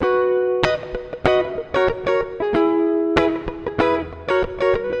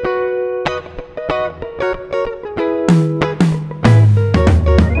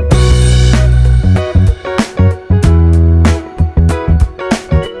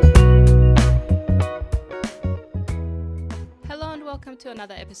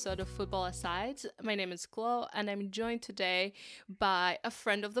another episode of Football Asides. My name is Chloe, and I'm joined today by a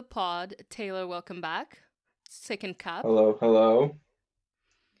friend of the pod, Taylor. Welcome back. Second cup. Hello, hello.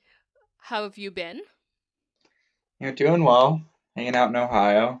 How have you been? You're doing well. Hanging out in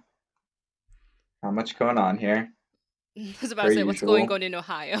Ohio. Not much going on here, I was about per to say, what's going usual. on in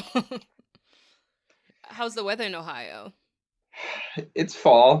Ohio? How's the weather in Ohio? It's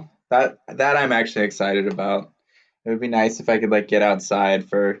fall. That I'm actually excited about. It would be nice if I could like get outside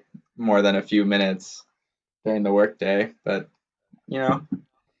for more than a few minutes during the workday, but you know,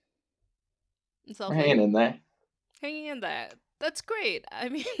 It's we're hanging lovely. in there. Hanging in there. That's great. I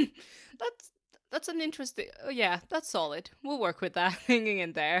mean, that's that's an interesting. Oh, yeah, that's solid. We'll work with that. Hanging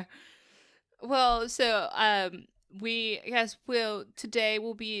in there. Well, we yes, will today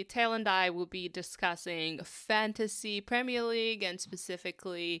will be Tail and I will be discussing fantasy Premier League and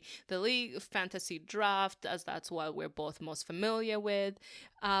specifically the league fantasy draft, as that's what we're both most familiar with.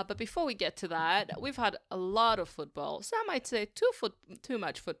 But before we get to that, we've had a lot of football. Some might say too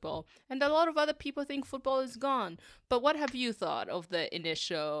much football, and a lot of other people think football is gone. But what have you thought of the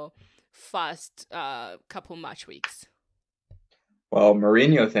initial first couple match weeks? Well,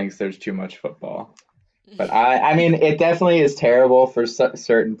 Mourinho thinks there's too much football, but I mean, it definitely is terrible for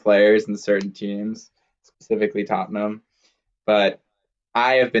certain players and certain teams, specifically Tottenham. But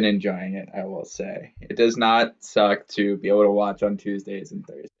I have been enjoying it, I will say. It does not suck to be able to watch on Tuesdays and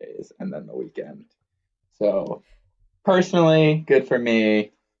Thursdays and then the weekend. So, personally, good for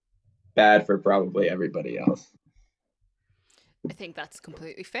me, bad for probably everybody else. I think that's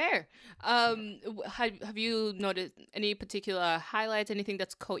completely fair. Have you noticed any particular highlights, anything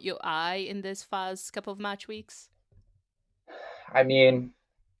that's caught your eye in this first couple of match weeks? I mean,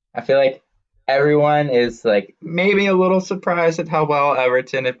 I feel like everyone is like maybe a little surprised at how well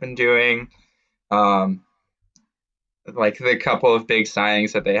Everton have been doing. Um, like the couple of big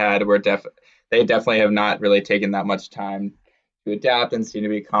signings that they had were they definitely have not really taken that much time to adapt and seem to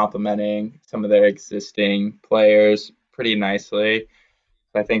be complementing some of their existing players pretty nicely.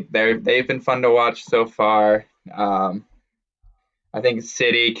 I think they've been fun to watch so far. I think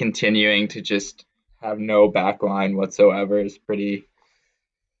City continuing to just have no backline whatsoever is pretty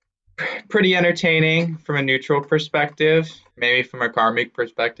entertaining from a neutral perspective, maybe from a karmic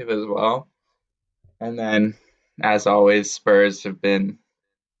perspective as well. And then, as always, Spurs have been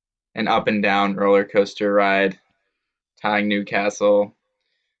an up and down roller coaster ride, tying Newcastle,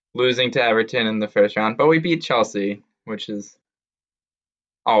 losing to Everton in the first round, but we beat Chelsea, which is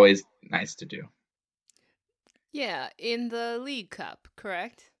always nice to do. Yeah, in the League Cup,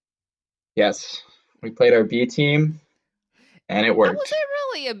 correct? Yes, we played our B team and it Was worked. it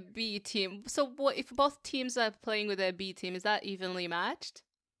really a B team? So what if both teams are playing with their B team? Is that evenly matched?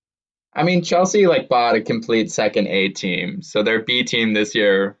 I mean, Chelsea like bought a complete second A team, so their B team this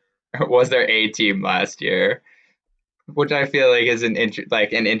year was their A team last year, which I feel like is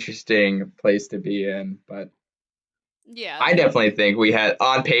like an interesting place to be in. But Yeah, I definitely think we had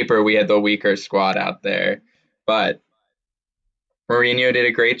on paper we had the weaker squad out there, but Mourinho did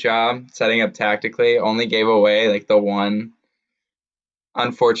a great job setting up tactically. Only gave away like the one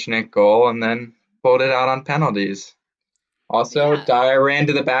unfortunate goal, and then pulled it out on penalties. Also, yeah. Dyer ran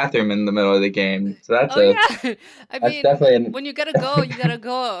to the bathroom in the middle of the game, so Oh yeah. I that's mean, definitely when you gotta go, you gotta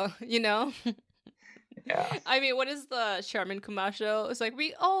go. yeah. I mean, what is the Sherman commercial? It's like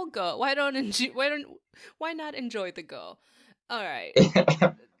we all go. Why not enjoy the go? All right.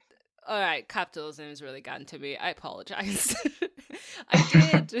 All right, capitalism has really gotten to me. I apologize. I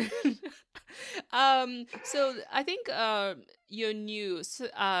did. So I think your news,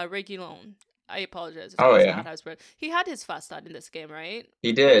 Regulon. I apologize if Oh that's yeah, not how it's pronounced. He had his first start in this game, right?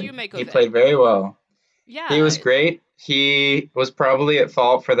 he What do you did. make He of it? played very well. He was Yeah. great. He was probably at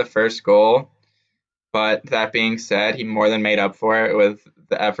fault for the first goal, but that being said, he more than made up for it with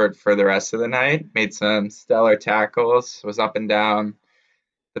the effort for the rest of the night. Made some stellar tackles, was up and down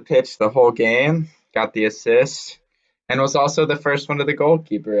the pitch the whole game, got the assist, and was also the first one to the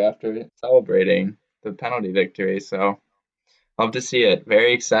goalkeeper after celebrating the penalty victory. So, love to see it.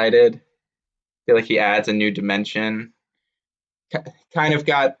 Very excited. Feel like he adds a new dimension. Kind of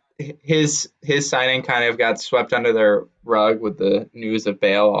got his signing kind of got swept under the rug with the news of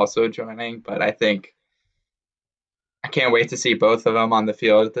Bale also joining, but I think I can't wait to see both of them on the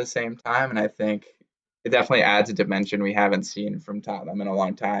field at the same time, and I think it definitely adds a dimension we haven't seen from Tottenham in a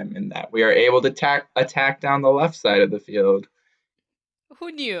long time in that we are able to attack down the left side of the field.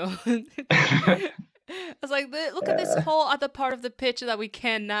 Who knew? Yeah, I was like, look at this whole other part of the pitch that we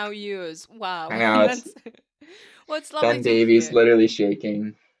can now use. Wow, I know it's that's well, it's lovely Ben to Davies hear. literally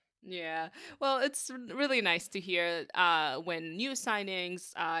shaking. Yeah. Well, it's really nice to hear when new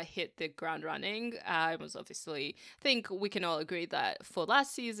signings hit the ground running. I was obviously, I think we can all agree that for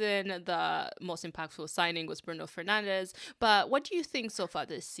last season, the most impactful signing was Bruno Fernandes. But what do you think so far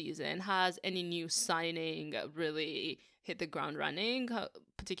this season? Has any new signing really hit the ground running,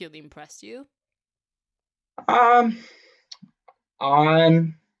 particularly impressed you? Um,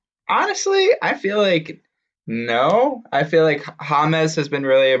 on honestly, I feel like no. I feel like James has been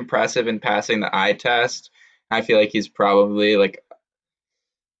really impressive in passing the eye test. I feel like he's probably like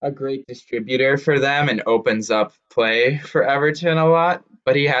a great distributor for them and opens up play for Everton a lot,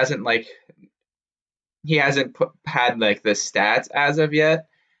 but he hasn't had like the stats as of yet.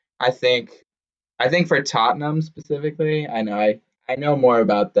 I think I think for Tottenham specifically, I know more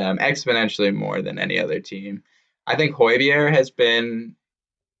about them exponentially more than any other team. I think Højbjerg has been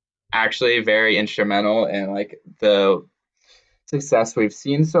actually very instrumental in like the success we've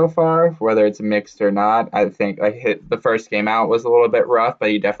seen so far, whether it's mixed or not. I think like the first game out was a little bit rough, but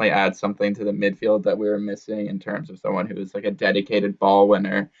he definitely adds something to the midfield that we were missing in terms of someone who's like a dedicated ball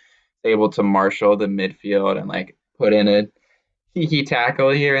winner, able to marshal the midfield and like put in a cheeky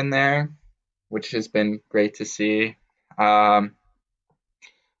tackle here and there, which has been great to see. Um,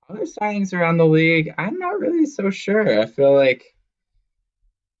 Other signings around the league, I'm not really so sure. I feel like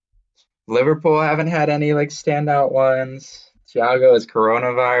Liverpool haven't had any like standout ones. Thiago is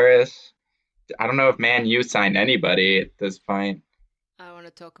coronavirus. I don't know if Man U signed anybody at this point. I want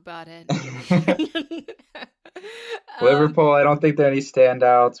to talk about it. um, Liverpool, I don't think there are any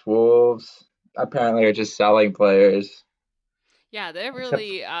standouts. Wolves apparently are just selling players, Yeah, they're except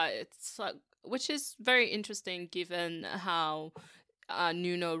really it's which is very interesting given how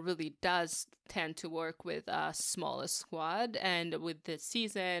Nuno really does tend to work with a smaller squad, and with the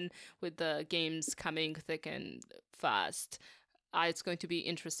season, with the games coming thick and fast, it's going to be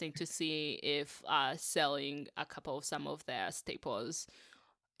interesting to see if selling a couple of some of their staples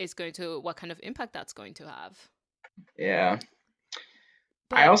is going to what kind of impact that's going to have. yeah.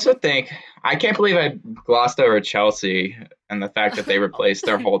 I But also with think I can't believe I glossed over Chelsea and the fact that they replaced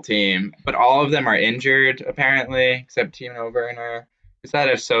their whole team, but all of them are injured apparently, except Timo Werner, who's had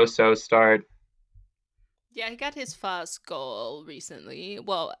a so-so start. yeah, he got his first goal recently.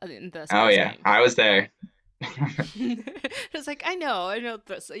 Well, in the Oh Spurs yeah, game. I was there. It's like I know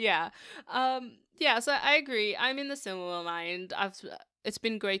this. Yeah, yeah. So I agree. I'm in the similar mind. I've It's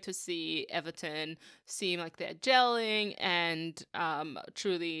been great to see Everton seem like they're gelling and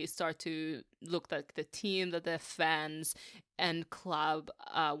truly start to look like the team that their fans and club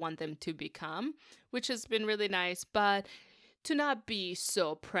want them to become, which has been really nice. But to not be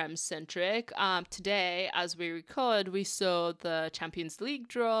so Prem centric, today as we record, we saw the Champions League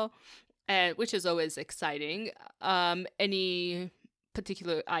draw, and which is always exciting. Any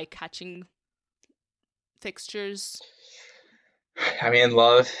particular eye-catching fixtures? I mean,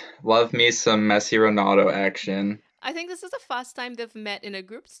 love me some Messi Ronaldo action. I think this is the first time they've met in a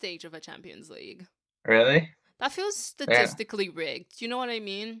group stage of a Champions League. Really? That feels Yeah. statistically rigged. Do you know what I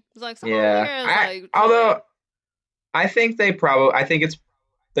mean? It's like some Yeah. players I like really. although I think they probably I think it's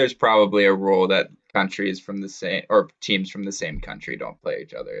there's probably a rule that countries from the same or teams from the same country don't play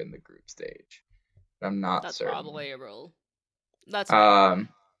each other in the group stage. I'm not That's certain. probably a rule. That's fair. Um,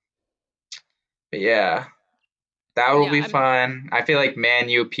 but yeah, that will Yeah, be I mean, fun. I feel like Man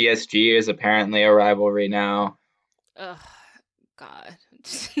U PSG is apparently a rivalry now. ugh, God.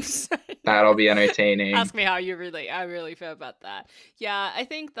 That'll be entertaining. Ask me how I really feel about that. Yeah, I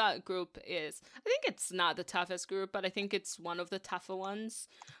think that group is, I think it's not the toughest group, but I think it's one of the tougher ones.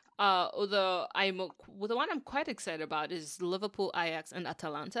 Although the one I'm quite excited about is Liverpool, Ajax, and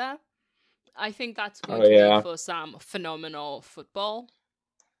Atalanta. I think that's going Oh to make yeah. for some phenomenal football.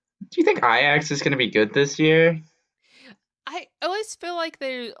 Do you think Ajax is going to be good this year? I always feel like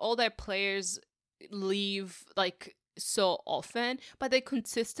all their players leave like so often, but they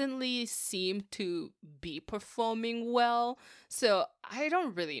consistently seem to be performing well. So I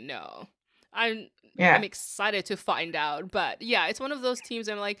don't really know. I'm I'm Yeah. excited to find out, but yeah, it's one of those teams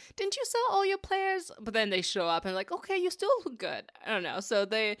I'm like, didn't you sell all your players? But then they show up and like, okay, you still look good. I don't know. So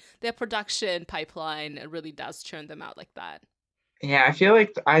their production pipeline really does churn them out like that. Yeah, I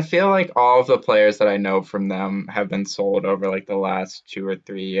feel like all of the players that I know from them have been sold over like the last 2 or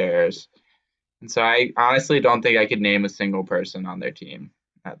 3 years. And so I honestly don't think I could name a single person on their team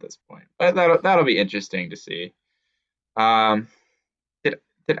at this point. But that'll be interesting to see. Um,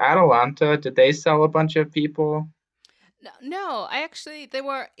 did Atalanta, did they sell a bunch of people? No, no, I actually they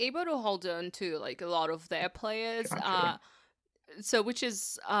were able to hold on to like a lot of their players. Gotcha. So which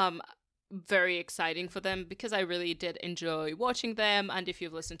is very exciting for them because I really did enjoy watching them. And if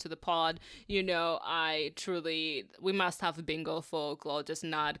you've listened to the pod, I truly, we must have a bingo for Claude does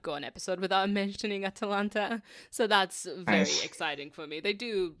not go an episode without mentioning Atalanta. So that's very Nice, exciting for me. They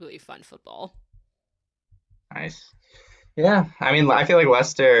do really fun football. nice. Yeah, I mean, I feel like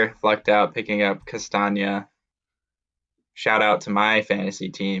Leicester lucked out picking up Castagna. Shout out to my fantasy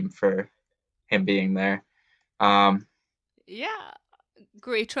team for him being there. Um, Yeah,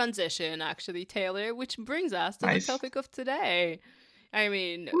 great transition, actually, Taylor, which brings us to the nice. topic of today. I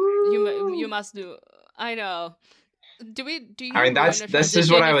mean, you Woo! must do. I know. Do I you mean, ruin a this is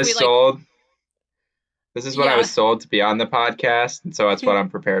what transition I if we was like? sold. This is what I Yeah. was sold to be on the podcast, and so that's what I'm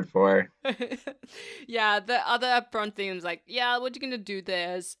prepared for. Yeah, the other upfront thing is like, yeah, we're gonna do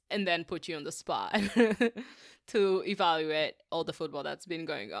this, and then put you on the spot to evaluate all the football that's been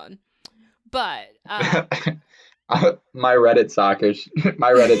going on. But My Reddit soccer,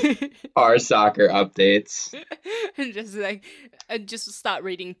 my Reddit our soccer updates. and just like just start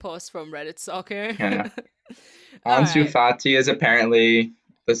reading posts from Reddit soccer. Yeah, All Ansu right. Fati is apparently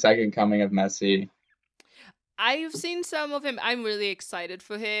the second coming of Messi. I've seen some of him. I'm really excited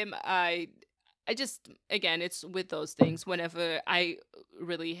for him. I just again, it's with those things. Whenever I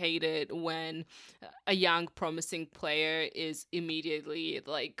really hate it when a young promising player is immediately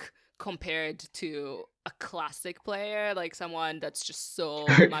like compared to a classic player, like someone that's just so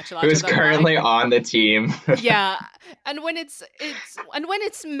much larger Who's than life. currently on the team. Yeah, and when it's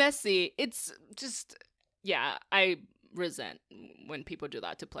messy, it's just yeah, I resent when people do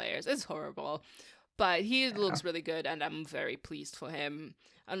that to players. It's horrible. But he Yeah, looks really good, and I'm very pleased for him.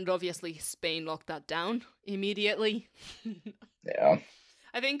 And obviously, Spain locked that down immediately. yeah.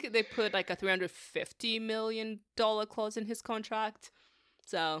 I think they put like a $350 million clause in his contract.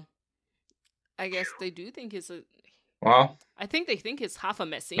 So I guess they do think he's a. Well, I think they think he's half a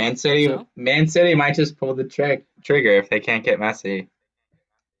Messi. Man City, So Man City might just pull the trigger if they can't get Messi.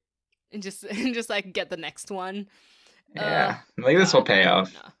 and just and just like get the next one. Uh, Yeah, maybe this will God, pay I hope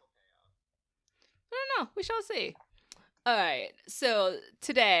off. not. I don't know. We shall see. All right. So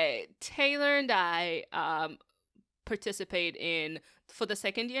today, Taylor and I participate in for the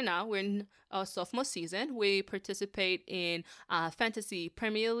second year now. We're in our sophomore season. We participate in fantasy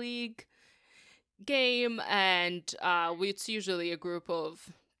Premier League game, and it's usually a group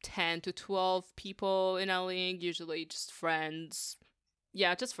of 10 to 12 people in our league. Usually just friends.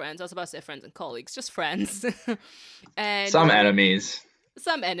 Yeah, just friends. I was about to say friends and colleagues, just friends. And Some what we enemies.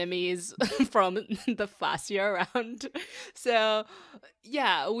 some enemies from the past year around. So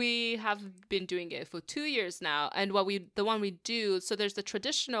yeah, we have been doing it for 2 years now. And the one we do, so there's the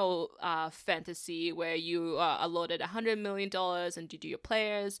traditional fantasy where you are allotted $100 million and you do your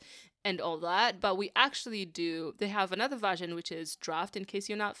players and all that. But we actually do, they have another version which is draft, in case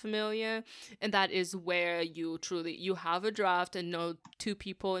you're not familiar. And that is where you have a draft and no two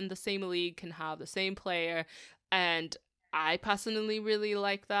people in the same league can have the same player. And I personally really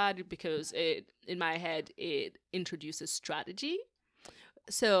like that because in my head, it introduces strategy.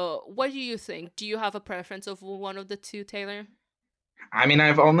 So, what do you think? Do you have a preference of one of the two, Taylor? I mean,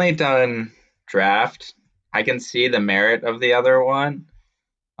 I've only done draft. I can see the merit of the other one.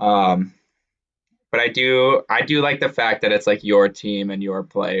 Um, but I do like the fact that it's like your team and your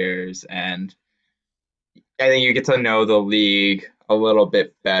players, and I think you get to know the league a little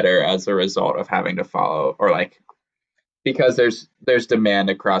bit better as a result of having to follow or like because there's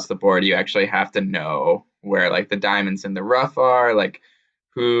demand across the board. You actually have to know where like the diamonds in the rough are, like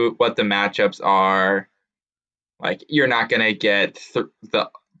who what the matchups are. Like you're not gonna get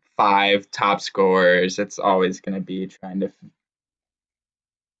the five top scorers. It's always gonna be trying to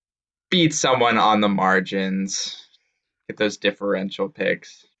beat someone on the margins, get those differential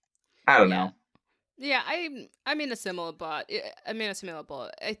picks. I don't Yeah. know. Yeah, I'm in a similar boat. I'm in a similar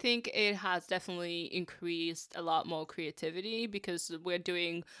boat. I think it has definitely increased a lot more creativity because we're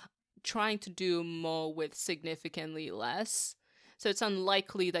doing trying to do more with significantly less. So it's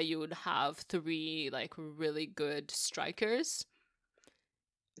unlikely that you would have three like really good strikers,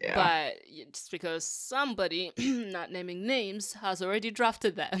 Yeah. but it's because somebody, not naming names, has already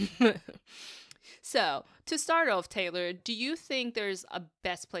drafted them. So, to start off, Taylor, do you think there's a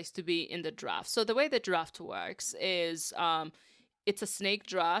best place to be in the draft? So, the way the draft works is it's a snake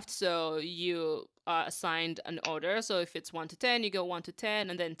draft. So, you are assigned an order. So, if it's 1 to 10, you go 1 to 10,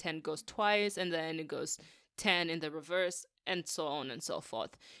 and then 10 goes twice, and then it goes 10 in the reverse, and so on and so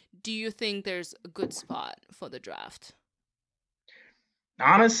forth. Do you think there's a good spot for the draft?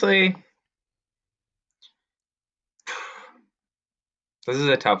 Honestly, this is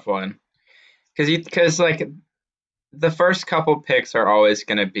a tough one because like the first couple picks are always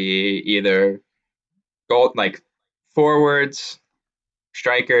going to be either goal like forwards,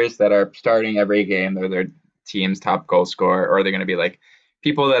 strikers that are starting every game, they're their team's top goal scorer, or they're going to be like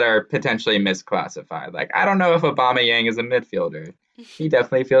people that are potentially misclassified. Like I don't know if Obama Yang is a midfielder. He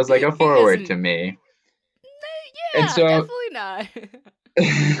definitely feels like a He forward to isn't. me. And Yeah, so definitely not.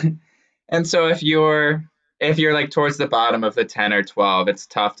 and so if you're like towards the bottom of the 10 or 12, it's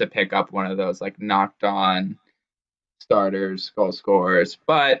tough to pick up one of those like knocked on starters, goal scorers.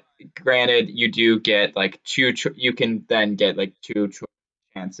 But granted, you do get like you can then get like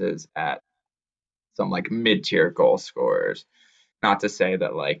chances at some like mid-tier goal scorers. Not to say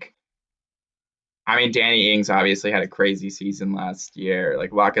that like I mean Danny Ings obviously had a crazy season last year.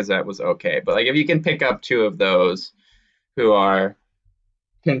 Like Lacazette was okay, but like if you can pick up two of those who are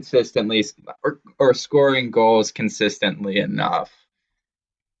consistently or scoring goals consistently enough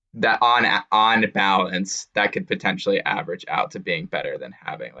that on balance that could potentially average out to being better than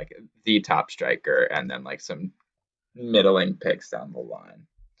having like the top striker and then like some middling picks down the line.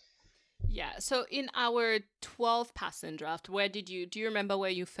 Yeah, so in our 12 passing draft, where did you do you remember where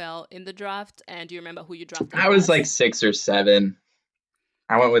you fell in the draft, and do you remember who you drafted I was like first? 6 or 7.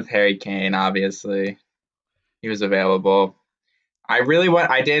 I went with Harry Kane, obviously. He was available. I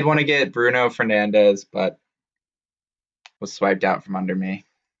did want to get Bruno Fernandez, but was swiped out from under me.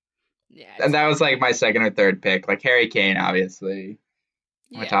 Yeah, And it's that was fine. like my second or third pick. Like Harry Kane, obviously.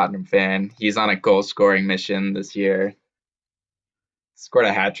 I'm a Yeah. Tottenham fan. He's on a goal scoring mission this year. Scored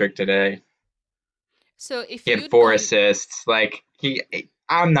a hat trick today. So if He had you'd four gone, assists. Like he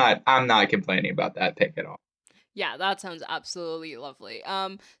I'm not complaining about that pick at all. yeah, that sounds absolutely lovely.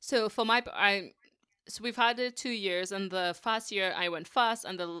 So for my, I, so we've had it 2 years, and the first year I went first,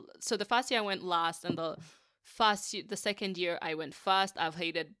 and the first year I went last, and the second year I went first. I've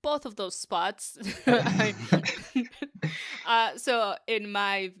hated both of those spots. I, so in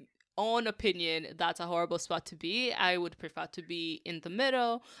my own opinion, that's a horrible spot to be. I would prefer to be in the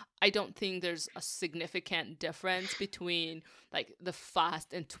middle. I don't think there's a significant difference between like the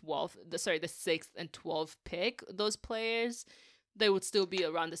first and 12th, the 6th and 12th pick. Those players, they would still be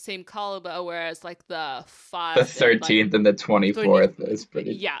around the same caliber, whereas like the The first and like 13th and the 20, 24th is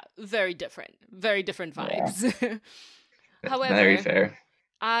pretty, yeah, very different yeah, vibes. very However, fair.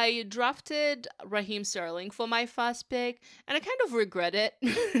 I drafted Raheem Sterling for my first pick, and I kind of regret it.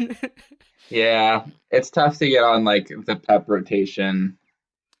 Yeah, it's tough to get on like the pep rotation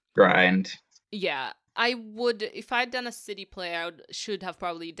grind. Yeah, I would, if I'd done a City player, should have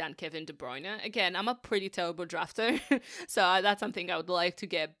probably done Kevin De Bruyne. Again, I'm a pretty terrible drafter, so that's something I would like to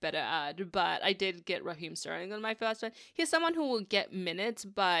get better at. But I did get Raheem Sterling on my first one. He's someone who will get minutes,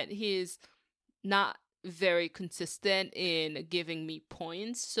 but he's not very consistent in giving me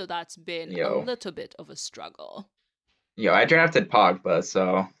points, so that's been a Yo, little bit of a struggle. I drafted Pogba,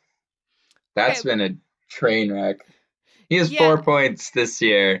 so Okay, that's been a train wreck. He has yeah, 4 points this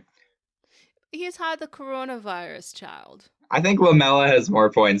year. he's had the coronavirus, child. I think Lamella has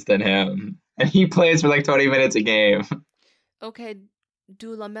more points than him, and he plays for like 20 minutes a game. Okay,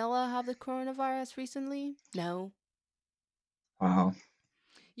 do Lamella have the coronavirus recently? No. Wow,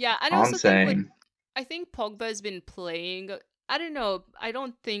 Yeah, and I all I'm also think saying. I think Pogba has been playing. I don't know. I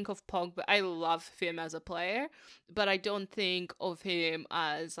don't think of Pogba. I love him as a player, but I don't think of him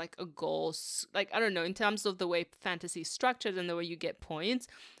as like a like I don't know, in terms of the way fantasy is structured and the way you get points.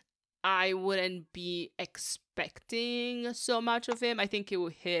 I wouldn't be expecting so much of him. I think he will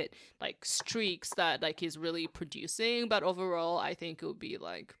hit like streaks that like he's really producing, but overall, I think it would be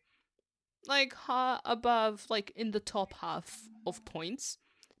like above, like in the top half of points,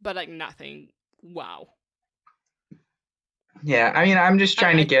 but like nothing. Wow. Yeah, I mean, I'm just I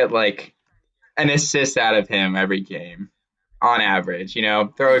trying to I get like an assist out of him every game on average.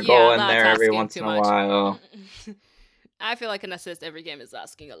 Throw a goal Yeah, in that's there every asking once too in a much. while. I feel like an assist every game is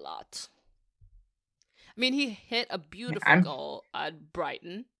asking a lot. I mean, he hit a beautiful I'm goal at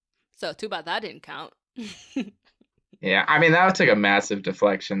Brighton, so too bad that didn't count. Yeah, I mean that was like a massive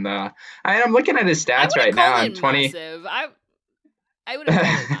deflection though. I mean, I'm looking at his I stats wouldn't right call now. it massive. I wouldn't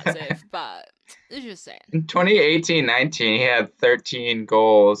call it massive, but it's just saying. In 2018-19, he had 13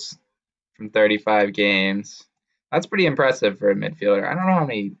 goals from 35 games. That's pretty impressive for a midfielder. I don't know how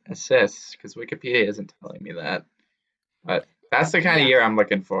many assists because Wikipedia isn't telling me that, but that's the kind of Yeah. year I'm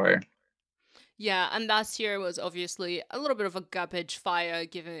looking for. Yeah, and last year was obviously a little bit of a garbage fire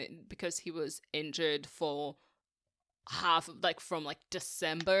given because he was injured for half of like from like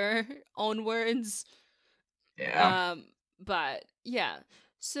December onwards. Yeah. Um, but yeah,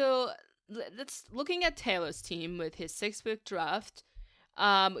 so let's looking at Taylor's team with his 6 pick draft.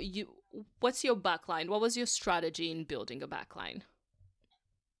 You what's your backline? What was your strategy in building a backline?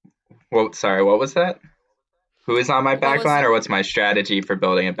 Well, sorry, what was that? Who is on my What was backline, or what's my strategy for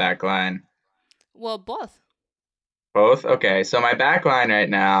building a backline? well both. Both? Okay, so my backline right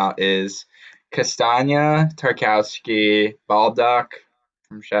now is Castagna, Tarkowski, Baldock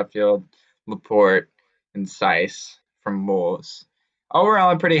from Sheffield, Laporte, and Seiss from Wolves. Overall,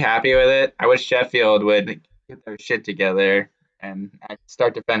 I'm pretty happy with it. I wish Sheffield would get their shit together and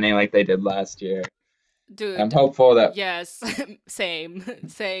start defending like they did last year. And I'm Dude, hopeful that yes, same,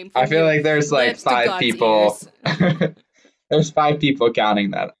 same I from feel your like there's like lips to five God's people. ears. There's five people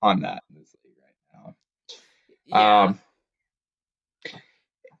counting that on that in this league right now. Yeah.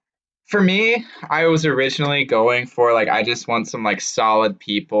 For me, I was originally going for like I just want some like solid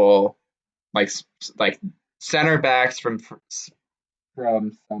people, like like center backs from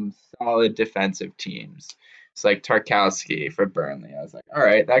some solid defensive teams. It's like Tarkowski for Burnley. I was like, all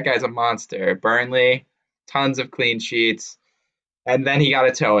right, that guy's a monster. Burnley, tons of clean sheets, and then he got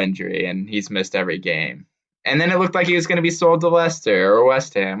a toe injury and he's missed every game. And then it looked like he was going to be sold to Leicester or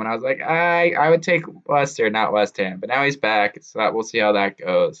West Ham, and I was like, I would take Leicester, not West Ham. But now he's back, so we'll see how that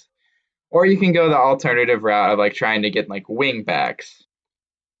goes. Or you can go the alternative route of like trying to get like wing backs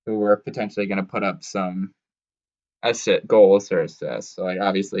who are potentially going to put up some goals or assists. So like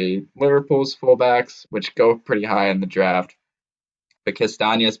obviously Liverpool's fullbacks, which go pretty high in the draft, but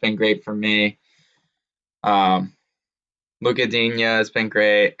Castagna's been great for me. Um, Lucadinha has been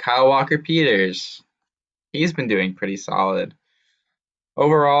great. Kyle Walker Peters, he's been doing pretty solid.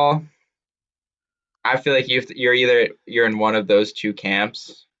 Overall, I feel like you're in one of those two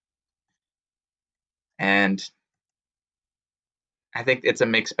camps, and I think it's a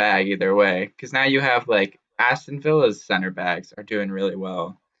mixed bag either way. Because now you have like Aston Villa's center backs are doing really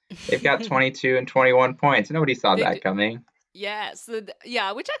well. They've got 22 and 21 points. Nobody saw they that do. coming. Yes,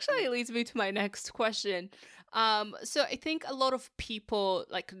 yeah, which actually leads me to my next question. So I think a lot of people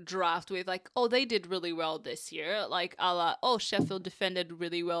like draft with like, oh, they did really well this year, like a la, oh, Sheffield defended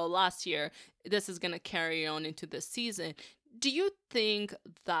really well last year. This is gonna carry on into this season. Do you think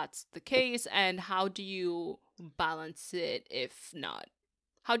that's the case, and how do you balance it if not?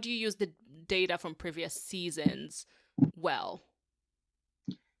 How do you use the data from previous seasons well?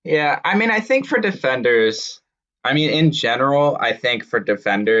 Yeah, I mean, I think for defenders, I mean, in general, I think for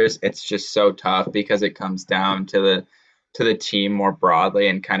defenders, it's just so tough because it comes down to the team more broadly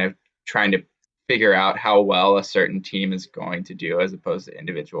and kind of trying to figure out how well a certain team is going to do as opposed to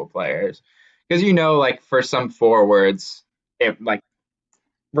individual players. Because like for some forwards, if like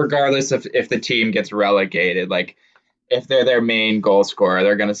regardless of if the team gets relegated, like if they're their main goal scorer,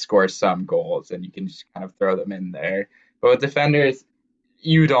 they're going to score some goals, and you can just kind of throw them in there. But with defenders,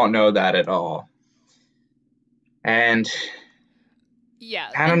 you don't know that at all. And Yeah,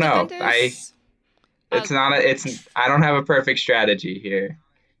 I don't and know. defenders. Uh, I don't have a perfect strategy here.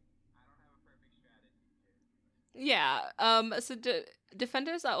 Yeah.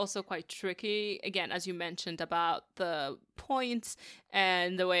 Defenders are also quite tricky. Again, as you mentioned about the points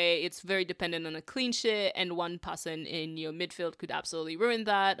and the way it's very dependent on a clean sheet, and one person in your midfield could absolutely ruin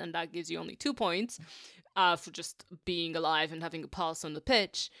that, and that gives you only 2 points for just being alive and having a pulse on the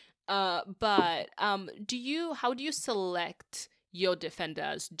pitch. But do you? How do you select your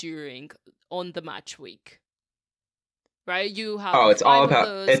defenders during on the match week? Right, you Oh, have it's all five of about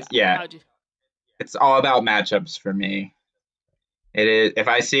those. it's yeah, How do you it's all about matchups for me. It is if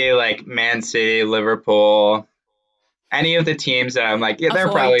I see like Man City, Liverpool, any of the teams that I'm like, yeah, they're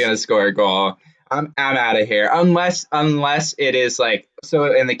probably avoid? gonna score a goal. I'm out of here. Unless it is like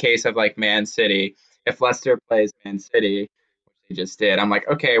so in the case of like Man City, if Leicester plays Man City, which they just did, I'm like,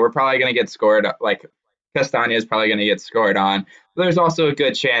 okay, we're probably gonna get scored like Castagna is probably gonna get scored on. There's also a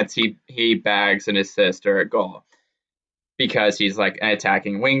good chance he bags an assist or a goal because he's like an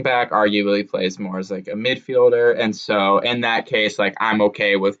attacking wingback, arguably plays more as like a midfielder. And so in that case, like I'm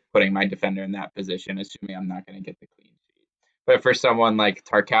okay with putting my defender in that position, assuming I'm not going to get the clean sheet. But for someone like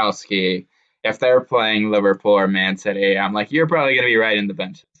Tarkowski, if they're playing Liverpool or Man City, I'm like, you're probably going to be right in the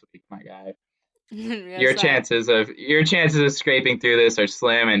bench this week, my guy. Yes, Your chances of scraping through this are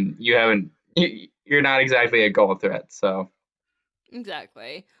slim, and you're not exactly a goal threat. So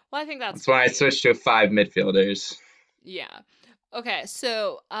exactly. Well, I think that's that's when I fine. switched to five midfielders. Yeah. Okay,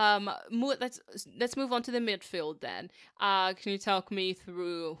 so let's move on to the midfield then. Can you talk me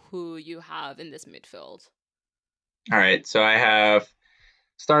through who you have in this midfield? All right, so I have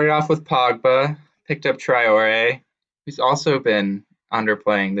started off with Pogba, picked up Traore, who's also been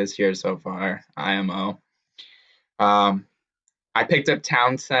underplaying this year so far, IMO. Um, I picked up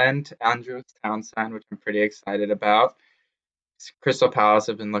Townsend, Andrews Townsend, which I'm pretty excited about. Crystal Palace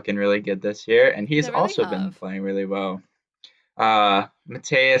have been looking really good this year, and he's They really also been have. playing really well.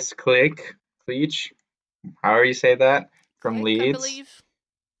 Mateus Cleach, however you say that, from Click, I Leeds. believe.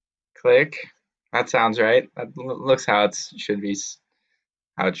 Click, that sounds right. That looks how it should be,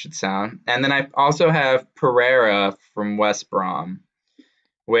 how it should sound. And then I also have Pereira from West Brom,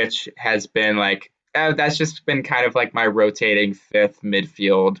 which has been like that's just been kind of like my rotating fifth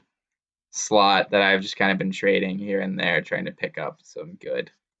midfield slot that I've just kind of been trading here and there, trying to pick up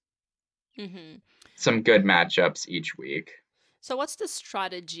Hmm. some good matchups each week. So what's the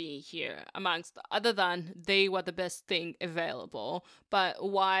strategy here amongst other than they were the best thing available, but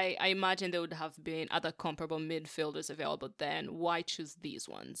why I imagine there would have been other comparable midfielders available then. Why choose these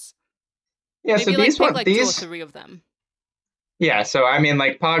ones? Yeah, so Maybe like pick like two or these three of them. yeah, so I mean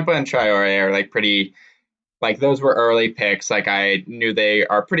like Pogba and Traore are like pretty like those were early picks. Like I knew they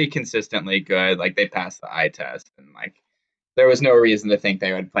are pretty consistently good. Like they passed the eye test and like there was no reason to think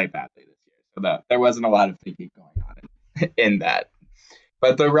they would play badly this year. So that there wasn't a lot of thinking going on in that.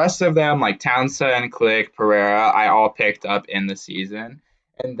 But the rest of them, like Townsend, Click, Pereira, I all picked up in the season,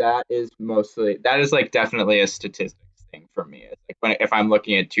 and that is like definitely a statistics thing for me. It's like if I'm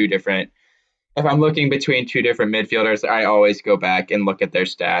looking at if I'm looking between two different midfielders, I always go back and look at their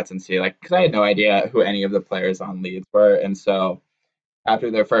stats and see like because I had no idea who any of the players on Leeds were, and so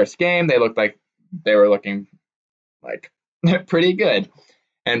after their first game, they looked like they were looking like pretty good.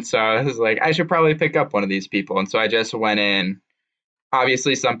 And so I was like, I should probably pick up one of these people. And so I just went in.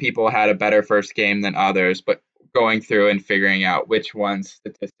 Obviously, some people had a better first game than others, but going through and figuring out which ones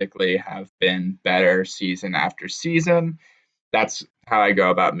statistically have been better season after season, that's how I go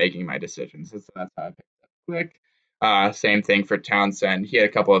about making my decisions. So that's how I picked up Quick. Same thing for Townsend. He had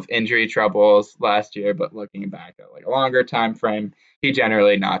a couple of injury troubles last year, but looking back at like a longer time frame, he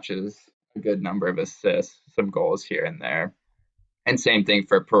generally notches a good number of assists, some goals here and there. And same thing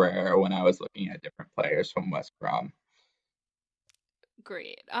for Pereira when I was looking at different players from West Brom.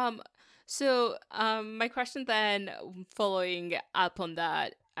 Great. My question then, following up on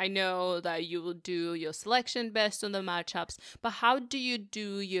that, I know that you will do your selection based on the matchups, but how do you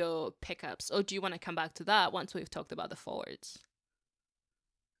do your pickups? Or do you want to come back to that once we've talked about the forwards?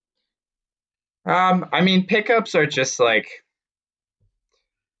 I mean, pickups are just like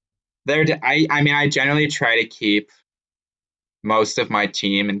I mean, I generally try to keep most of my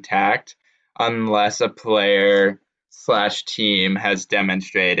team intact unless a player slash team has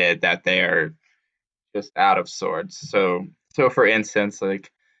demonstrated that they are just out of sorts. So for instance,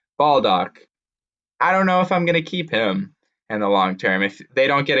 like Baldock, I don't know if I'm gonna keep him in the long term. If they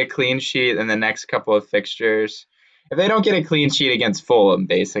don't get a clean sheet in the next couple of fixtures, if they don't get a clean sheet against Fulham,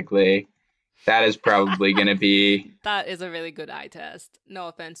 basically, that is probably gonna be That is a really good eye test. No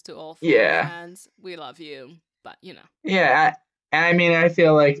offense to all Fulham yeah. fans. We love you, but you know. Yeah, I mean, I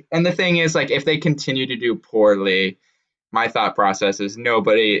feel like, and the thing is, like, if they continue to do poorly, my thought process is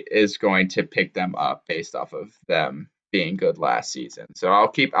nobody is going to pick them up based off of them being good last season. So I'll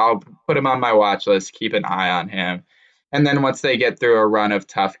put him on my watch list, keep an eye on him, and then once they get through a run of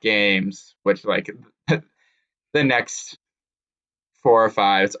tough games, which like the next four or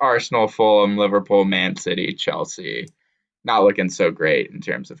five, it's Arsenal, Fulham, Liverpool, Man City, Chelsea, not looking so great in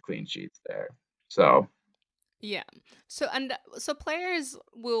terms of clean sheets there. So Yeah. So players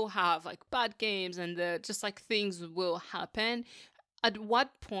will have like bad games and just like things will happen. At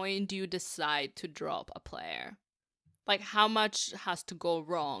what point do you decide to drop a player? Like how much has to go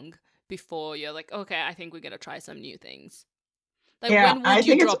wrong before you're like, okay, I think we're gonna try some new things. Like yeah, when I would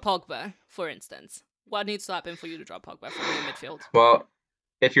you think it's drop Pogba, for instance? What needs to happen for you to drop Pogba from your midfield? well,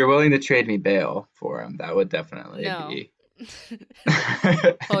 if you're willing to trade me Bale for him, that would definitely No. be.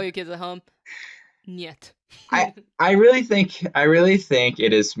 All your kids at home? Niet. I I really think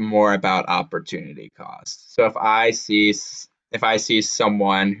it is more about opportunity cost. So if I see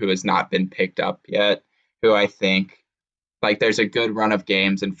someone who has not been picked up yet, who I think like there's a good run of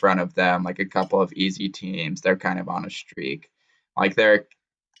games in front of them, like a couple of easy teams, they're kind of on a streak. Like there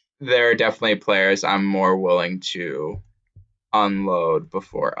are definitely players I'm more willing to unload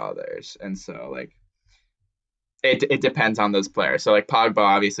before others. And so like it depends on those players. So like Pogba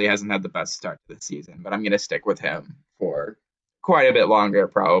obviously hasn't had the best start to the season, but I'm going to stick with him for quite a bit longer,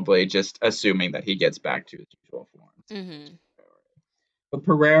 probably just assuming that he gets back to his usual form. Mm-hmm. But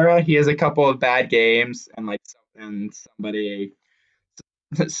Pereira, he has a couple of bad games, and like and somebody,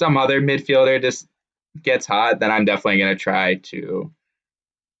 some other midfielder just gets hot, then I'm definitely going to try to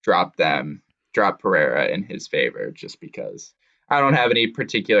drop them, drop Pereira in his favor, just because I don't have any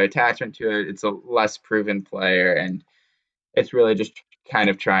particular attachment to it. It's a less proven player, and it's really just kind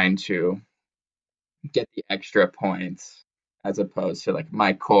of trying to get the extra points as opposed to like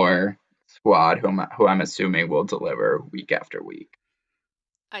my core squad, who I'm assuming will deliver week after week.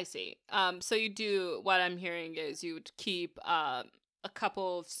 I see. So you do what I'm hearing is you would keep a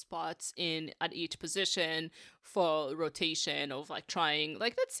couple of spots in at each position for rotation of like trying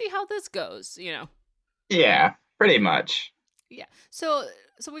like let's see how this goes, you know. Yeah, pretty much. Yeah. So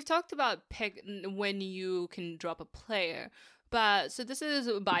we've talked about pick when you can drop a player, but so this is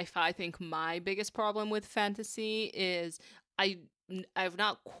by far I think my biggest problem with fantasy is I I've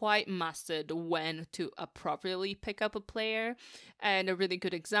not quite mastered when to appropriately pick up a player, and a really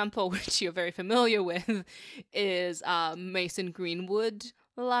good example, which you're very familiar with, is Mason Greenwood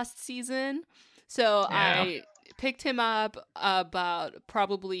last season. So Yeah. I picked him up about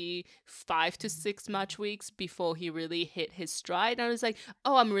probably 5 to 6 match weeks before he really hit his stride. And I was like,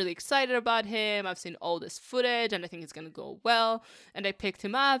 oh, I'm really excited about him. I've seen all this footage and I think it's going to go well. And I picked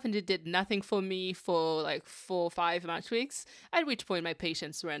him up and it did nothing for me for like 4 or 5 match weeks, at which point my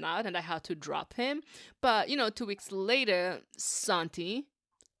patience ran out and I had to drop him. But, 2 weeks later, Santi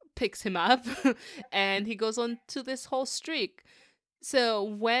picks him up and he goes on to this whole streak.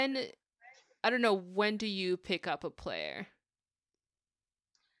 So I don't know, when do you pick up a player?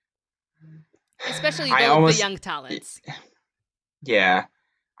 Especially I the almost, young talents. yeah,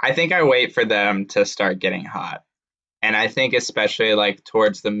 I think I wait for them to start getting hot. And I think especially like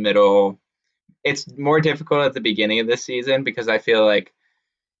towards the middle, it's more difficult at the beginning of the season because I feel like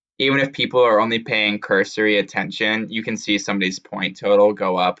even if people are only paying cursory attention, you can see somebody's point total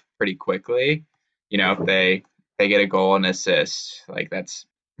go up pretty quickly. If they get a goal and assist, like that's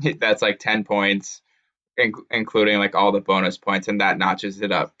like 10 points, including like all the bonus points, and that notches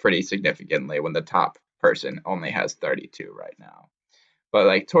it up pretty significantly when the top person only has 32 right now. But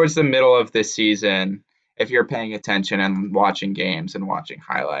like towards the middle of this season, if you're paying attention and watching games and watching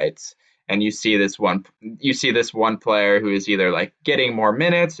highlights, and you see this one player who is either like getting more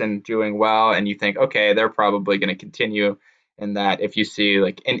minutes and doing well, and you think, okay, they're probably going to continue in that. If you see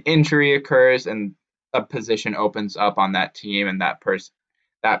like an injury occurs and a position opens up on that team, and that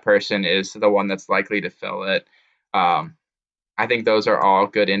person is the one that's likely to fill it. Um, I think those are all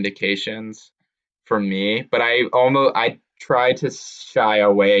good indications for me, but I try to shy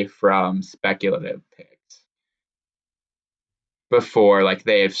away from speculative picks before like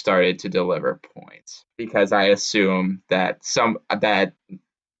they've started to deliver points because I assume that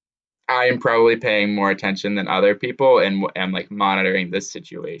I am probably paying more attention than other people and am like monitoring this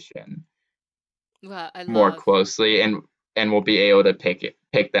situation Well, I more love. closely and will be able to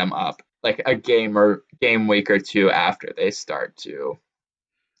pick them up like a game week or two after they start to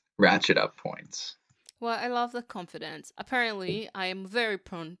ratchet up points. Well, I love the confidence. Apparently, I am very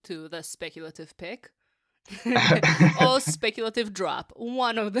prone to the speculative pick. Or speculative drop.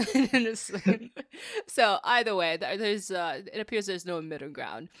 One of them. So either way, it appears there's no middle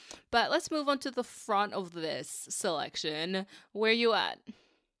ground. But let's move on to the front of this selection. Where you at?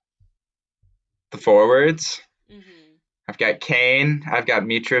 The forwards. Mm-hmm. I've got Kane, I've got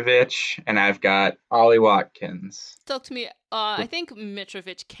Mitrovic, and I've got Ollie Watkins. Talk to me. I think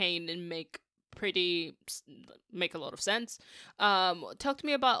Mitrovic, Kane, and pretty make a lot of sense. Talk to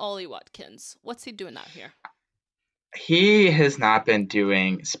me about Ollie Watkins. What's he doing out here? He has not been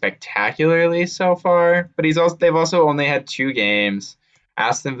doing spectacularly so far, but they've also only had 2 games.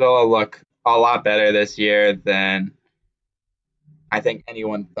 Aston Villa look a lot better this year than I think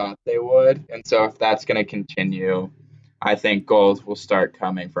anyone thought they would. And so if that's going to continue, I think goals will start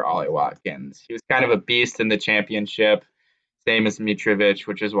coming for Ollie Watkins. He was kind of a beast in the championship, same as Mitrovic,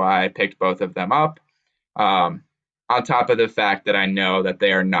 which is why I picked both of them up. Um, on top of the fact that I know that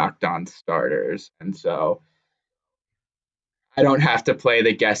they are knocked on starters. And so I don't have to play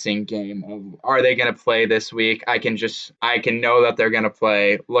the guessing game of are they going to play this week? I can know that they're going to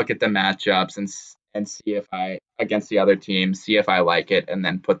play, look at the matchups and see if I against the other team, see if I like it and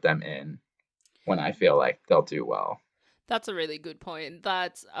then put them in when I feel like they'll do well. That's a really good point.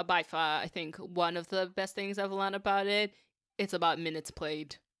 That's by far, I think, one of the best things I've learned about it. It's about minutes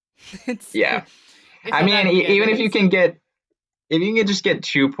played. it's Yeah. If I you're mean, not getting even minutes, if you can just get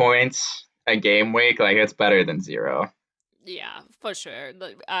 2 points a game week, like it's better than 0. yeah, for sure.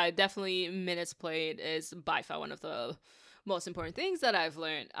 Definitely minutes played is by far one of the most important things that I've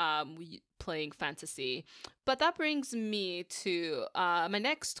learned playing fantasy. But that brings me to my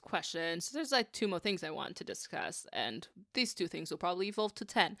next question. So there's like 2 more things I want to discuss, and these 2 things will probably evolve to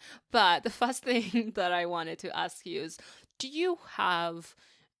 10. But the first thing that I wanted to ask you is, do you have,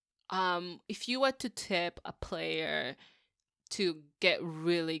 if you were to tip a player to get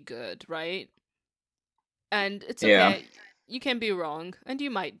really good, right? And it's Yeah. okay. you can be wrong, and you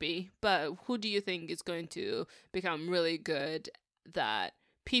might be, but who do you think is going to become really good that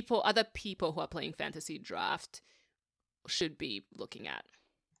other people who are playing fantasy draft should be looking at?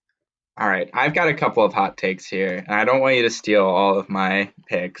 All right, I've got a couple of hot takes here, and I don't want you to steal all of my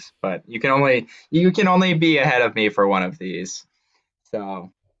picks, but you can only be ahead of me for one of these. So,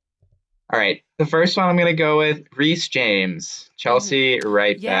 all right, the first one I'm gonna go with Reece James, Mm-hmm. Chelsea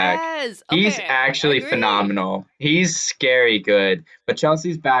right back. Yes. He's Okay. I actually agree. phenomenal. He's scary good, but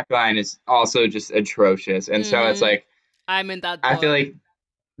Chelsea's back line is also just atrocious, and so it's Mm-hmm. like I'm in that I feel boat. like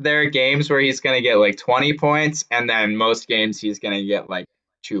there are games where he's gonna get like 20 points, and then most games he's gonna get like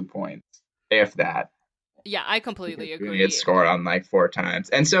 2 points, if that. Yeah, I Because completely you're gonna get agree. scored on like 4 times.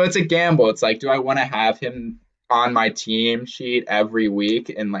 And so it's a gamble. It's like, do I want to have him on my team sheet every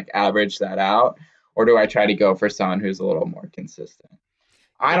week and like average that out? Or do I try to go for someone who's a little more consistent?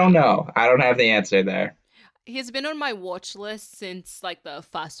 I don't Yeah. know. I don't have the answer there. He's been on my watch list since like the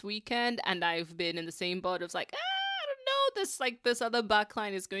first weekend, and I've been in the same boat of like, I don't know, this other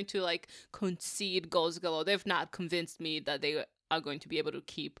backline is going to like concede goals galore. They've not convinced me that they are going to be able to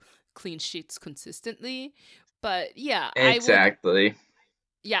keep clean sheets consistently. But Exactly.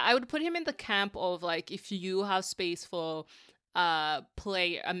 I would put him in the camp of like if you have space for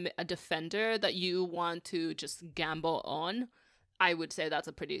play a defender that you want to just gamble on, I would say that's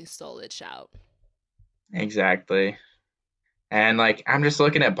a pretty solid shout. Exactly. And like I'm just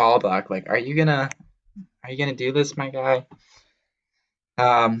looking at Baldock, like, are you gonna do this, my guy?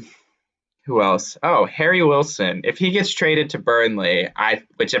 Um, who else? Oh, Harry Wilson. If he gets traded to Burnley,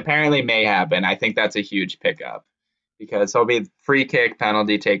 which apparently may happen, I think that's a huge pickup because he'll be free kick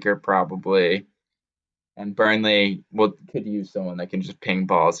penalty taker probably, and Burnley could use someone that can just ping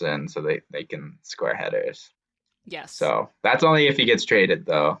balls in so they can score headers. Yes. So that's only if he gets traded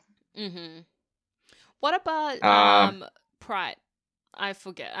though. Mm-hmm. What about Um, Pratt? I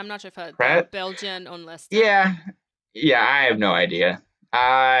forget. I'm not sure if the Pret, Belgian on Leicester. yeah, yeah, I have no idea.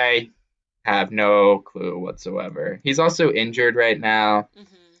 I have no clue whatsoever. He's also injured right now. Mm-hmm.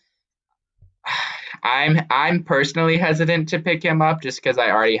 I'm personally hesitant to pick him up just because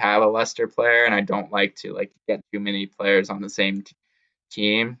I already have a Leicester player and I don't like to like get too many players on the same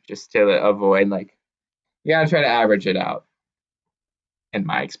team just to avoid like you gotta try to average it out in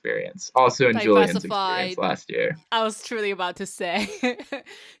my experience. Also in Julian's experience Diversified. last year. I was truly about to say,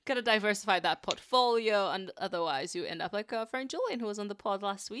 gotta diversify that portfolio, and otherwise you end up like Frank Julian, who was on the pod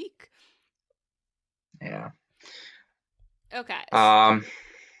last week. Yeah. Okay, Um.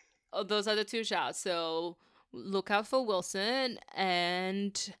 those are the two shots. So look out for Wilson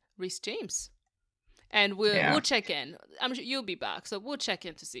and Reece James, and we'll Yeah. check in. I'm sure you'll be back, so we'll check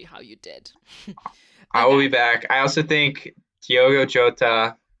in to see how you did. I will Okay. be back. I also think Diogo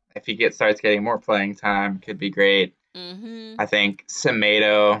Jota, if he starts getting more playing time, could be great. Mm-hmm. I think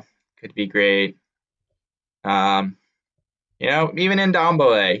Semedo could be great. Um, even in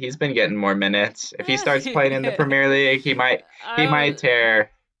Dombele, he's been getting more minutes. If he starts playing in the Premier League, he I might tear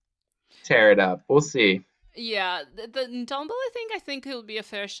it up. We'll see. Yeah, the Ndombele thing I think it will be a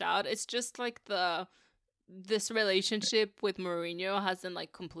fair shout. It's just like the this relationship with Mourinho hasn't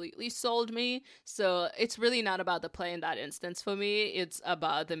like completely sold me. So it's really not about the play in that instance for me. It's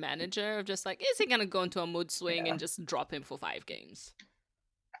about the manager of just like, is he gonna go into a mood swing Yeah. and just drop him for 5 games?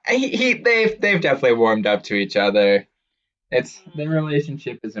 They've definitely warmed up to each other. It's their Mm-hmm.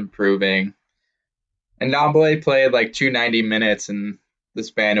 relationship is improving. And Dombele played like 290 minutes in the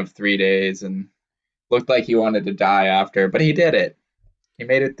span of 3 days and looked like he wanted to die after, but he did it. He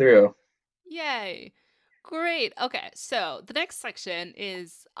made it through. Yay. Great. Okay, so the next section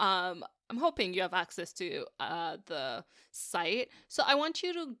is I'm hoping you have access to the site. So I want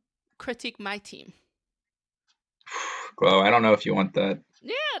you to critique my team. Glow, I don't know if you want that.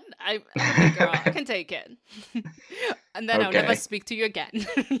 Yeah, I'm a big girl. I can take it. And then I'll never Okay. speak to you again.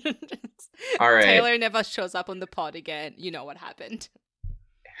 All right. Taylor never shows up on the pod again. You know what happened.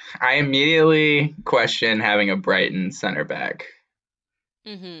 I immediately question having a Brighton center back.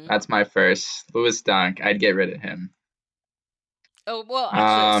 Mm-hmm. That's my first. Lewis Dunk, I'd get rid of him. Oh, well,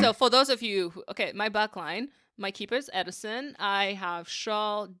 actually, Um, so for those of you okay, my backline, my keeper's Edison. I have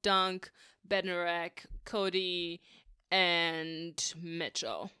Shaw, Dunk, Bednarek, Cody, and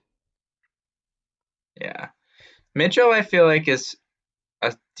Mitchell. yeah. Mitchell, I feel like is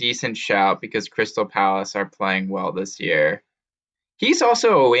a decent shout because Crystal Palace are playing well this year. He's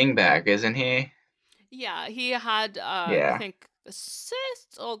also a wingback, isn't he? Yeah, he had I Yeah. think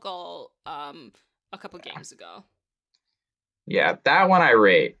assist or goal a couple games ago. Yeah, that one I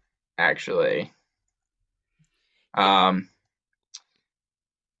rate actually. Yeah. Um,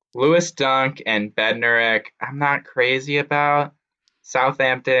 Lewis Dunk and Bednarek, I'm not crazy about.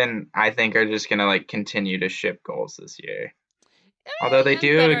 Southampton, I think, are just gonna like continue to ship goals this year. Although they Young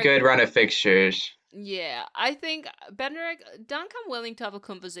do have a Benrick. good run of fixtures. Yeah, I think Benrick, Dunk I'm willing to have a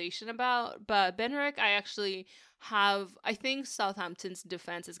conversation about, but Benrick, I actually have. I think Southampton's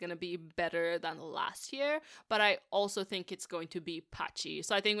defense is going to be better than last year, but I also think it's going to be patchy.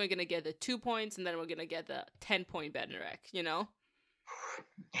 So I think we're going to get the 2 points and then we're going to get the 10-point Benrick, you know?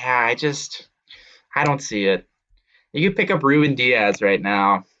 Yeah, I don't see it. You could pick up Ruben Diaz right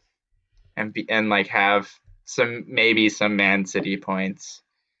now and like have some Man City points.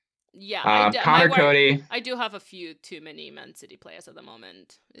 Yeah, my Connor worry. Cody. I do have a few too many Man City players at the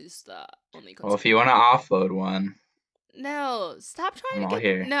moment. Is the only Well, if concern. you want to offload one, No, stop trying I'm to all get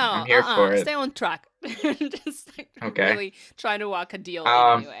here. I'm no. here for it. Stay on track. Just like Okay. really trying to work a deal in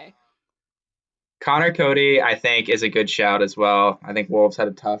Um, anyway. Connor Cody, I think, is a good shout as well. I think Wolves had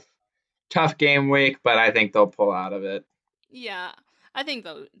a tough game week, but I think they'll pull out of it. Yeah, I think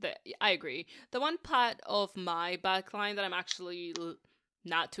though that I agree. The one part of my backline that I'm actually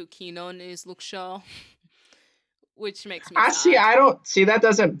not too keen on is Luke Shaw, which makes me I see. sad. I don't see that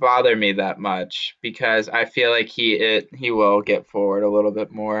doesn't bother me that much because I feel like he will get forward a little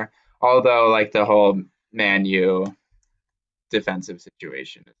bit more. Although like the whole Man U defensive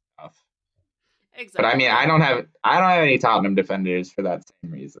situation is tough. But I mean, Exactly. I don't have any Tottenham defenders for that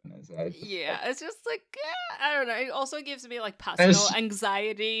same reason as I just like. Yeah, it's just like I don't know. It also gives me like personal It's,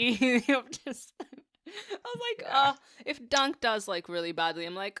 anxiety of just. I was like, yeah, if Dunk does like really badly,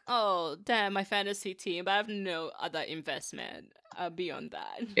 I'm like, oh damn, my fantasy team, but I have no other investment beyond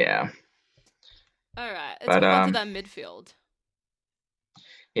that. yeah. All right, let's But move on to that midfield.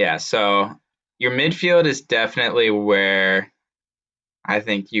 yeah. So your midfield is definitely where I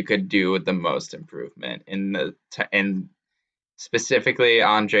think you could do with the most improvement in specifically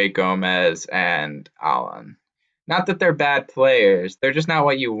Andre Gomez and Alan. Not that they're bad players, they're just not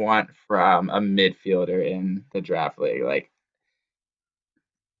what you want from a midfielder in the draft league. Like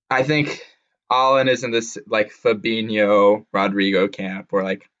I think Alan is in this like Fabinho, Rodrigo camp, where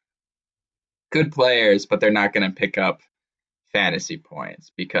like good players, but they're not going to pick up fantasy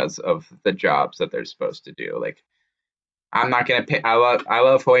points because of the jobs that they're supposed to do. Like I'm not gonna pick. I love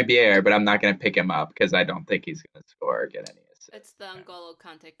Hoybier, but I'm not gonna pick him up because I don't think he's gonna score or get any It's assists. the Angolo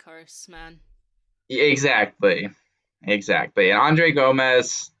Kante curse, man. Exactly, exactly. And Andre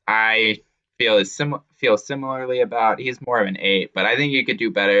Gomez, I feel similarly about. He's more of an 8, but I think you could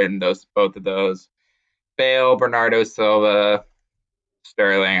do better in those both of those. Bale, Bernardo Silva,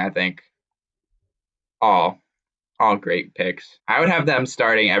 Sterling. I think all all great picks. I would have them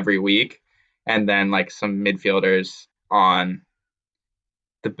starting every week, and then like some midfielders on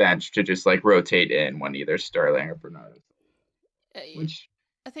the bench to just like rotate in when either Sterling or Bernardo. I Which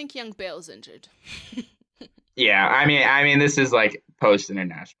think young Bale's injured. yeah, I mean this is like post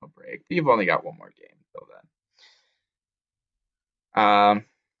international break. You've only got one more game until then.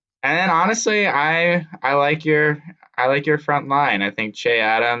 And then honestly, I like your front line. I think Che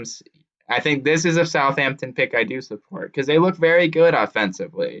Adams. I think this is a Southampton pick I do support because they look very good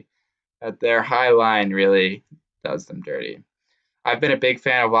offensively. That their high line really does them dirty. I've been a big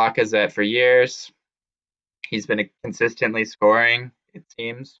fan of Lacazette for years. He's been consistently scoring, it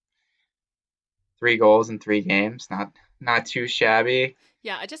seems. 3 goals in 3 games, not too shabby.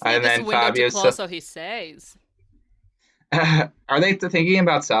 Yeah, I just need And this then window to Fabio, close so he says. are they thinking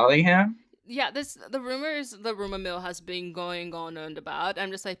about selling him? Yeah, this the rumor mill has been going on and about.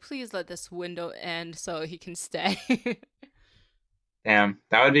 I'm just like, please let this window end so he can stay. Damn,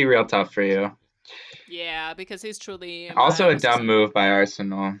 that would be real tough for you. Yeah, because he's truly my Also a RC dumb center. move by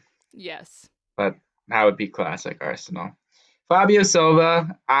Arsenal, Yes. but that would be classic Arsenal. Fabio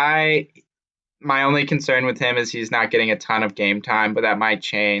Silva, I my only concern with him is he's not getting a ton of game time, but that might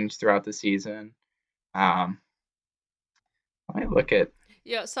change throughout the season. Um, let me look at.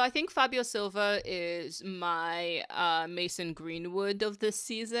 Yeah, so I think Fabio Silva is my Mason Greenwood of this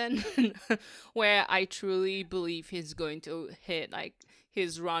season, where I truly believe he's going to hit like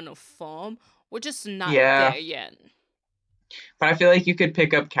his run of form. We're just not Yeah, there yet. but I feel like you could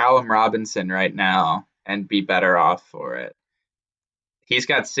pick up Callum Robinson right now and be better off for it. He's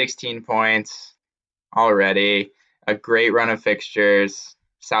got 16 points already, a great run of fixtures.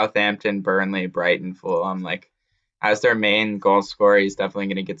 Southampton, Burnley, Brighton, Fulham. Like, as their main goal scorer, he's definitely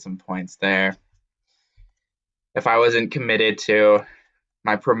going to get some points there. If I wasn't committed to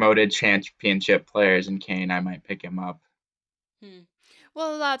my promoted championship players in Kane, I might pick him up. Hmm.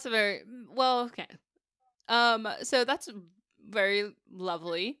 Well, that's a very well. Okay. So that's very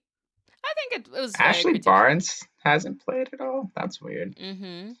lovely. I think it was very Ashley critique. Barnes hasn't played at all. That's weird.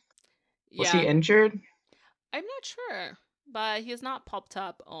 Mm-hmm. Was he Yeah, injured? I'm not sure, but he has not popped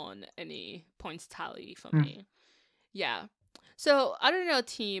up on any points tally for Hmm. me. Yeah. So I don't know,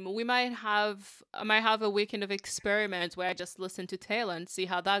 team. I might have a weekend of experiments where I just listen to Taylor and see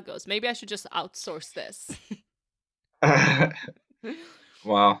how that goes. Maybe I should just outsource this.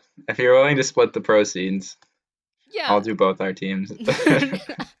 Well, if you're willing to split the proceeds, I'll Yeah. do both our teams.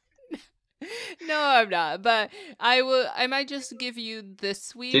 No, I'm not. But I will. I might just give you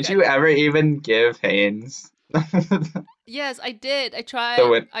this week. Did you ever even give Haynes Yes, I did. I the tried.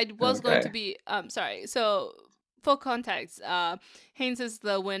 win? I was going to Okay. be. Sorry. So, for context, Haynes is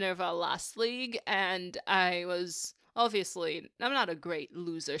the winner of our last league, and I was obviously I'm not a great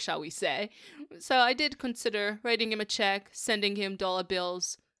loser, shall we say. So I did consider writing him a check, sending him dollar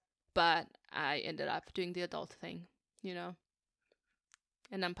bills, but I ended up doing the adult thing, you know,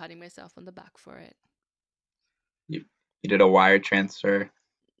 and I'm patting myself on the back for it. You did a wire transfer.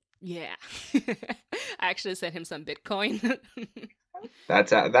 Yeah. I actually sent him some Bitcoin.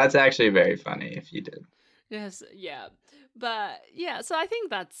 That's actually very funny if you did. Yes, yeah. But yeah, so I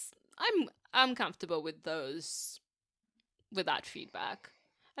think I'm comfortable with those with that feedback.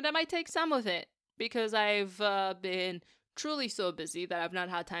 And I might take some of it because I've been truly so busy that I've not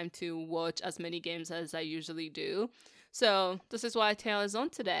had time to watch as many games as I usually do. So, this is why Taylor is on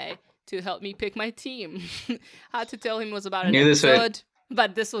today to help me pick my team. I had to tell him it was about I an knew this would episode,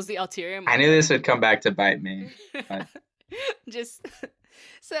 but this was the ulterior I knew motive. this would come back to bite me. But Just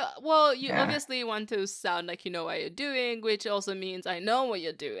so, well, you yeah. obviously want to sound like you know what you're doing, which also means I know what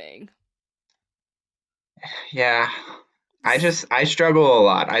you're doing. Yeah. I struggle a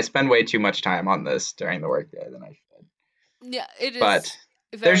lot. I spend way too much time on this during the workday than I should. Yeah, it But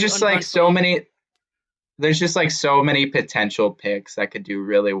is there's very just on like brand for so you. many there's just like so many potential picks that could do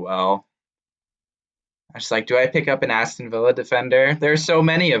really well. I was like, do I pick up an Aston Villa defender? There's so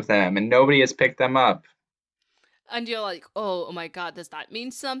many of them and nobody has picked them up. And you're like, oh my god, does that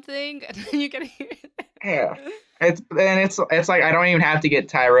mean something? And then you get hear Yeah. It's like I don't even have to get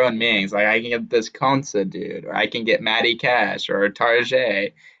Tyrone Mings. Like I can get this Konsa dude, or I can get Matty Cash or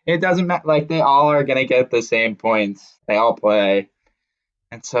Tarjay. It doesn't matter. Like they all are gonna get the same points. They all play,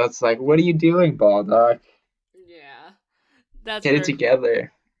 and so it's like, what are you doing, Baldock? Yeah, that's Get it very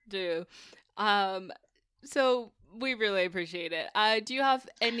together. do. Um, so we really appreciate it. Do you have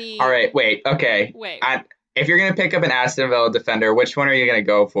All any? right, wait, okay. Wait, If you're gonna pick up an Aston Villa defender, which one are you gonna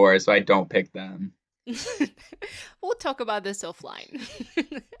go for so I don't pick them? we'll talk about this offline.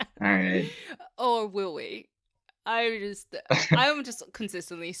 All right. Or will we? I just I'm just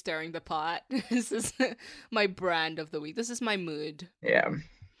consistently stirring the pot. This is my brand of the week. This is my mood. Yeah.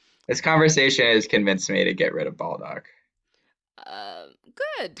 This conversation has convinced me to get rid of Baldock. Uh,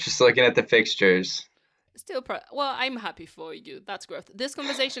 Good. Just looking at the fixtures. Well, I'm happy for you. That's growth. This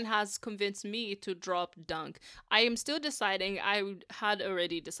conversation has convinced me to drop Dunk. I am still deciding. Had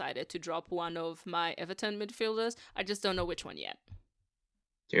already decided to drop one of my Everton midfielders. I just don't know which one yet.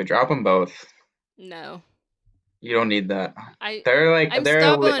 Dude, drop them both. No. You don't need that. I I'm They're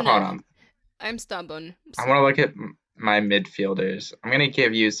hold stubborn. on. I'm stubborn. I want to look at my midfielders. I'm gonna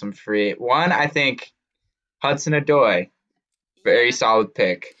give you some free one. I think Hudson Odoi, very Yeah. solid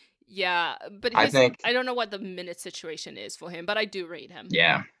pick. Yeah, but I his think I don't know what the minute situation is for him, but I do rate him.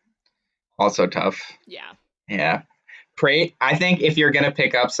 yeah, also tough. Yeah. Yeah, Prate. I think if you're gonna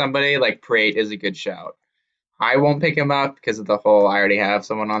pick up somebody like Prate is a good shout. I won't pick him up because of the whole. I already have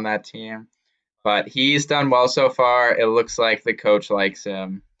someone on that team, but he's done well so far. It looks like the coach likes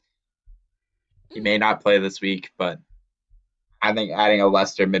him. He Mm, may not play this week, but I think adding a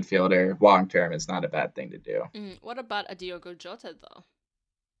Leicester midfielder long term is not a bad thing to do. What about a Diogo Jota though?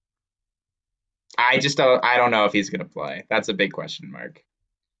 I don't know if he's gonna play. That's a big question mark.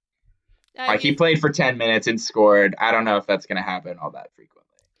 I Like he mean, played for 10 minutes and scored. I don't know if that's gonna happen all that frequently.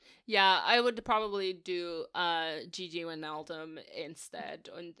 yeah, I would probably do Gigi Wijnaldum instead,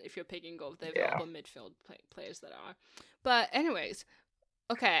 and if you're picking of the Yeah. available midfield players that are. But anyways,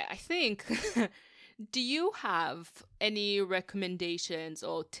 okay, I think. Do you have any recommendations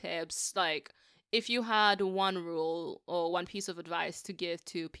or tips? Like, if you had one rule or one piece of advice to give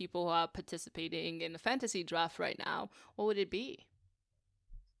to people who are participating in the fantasy draft right now, what would it be?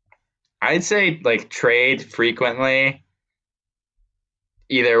 I'd say like trade frequently,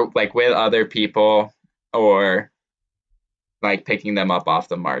 either like with other people or like picking them up off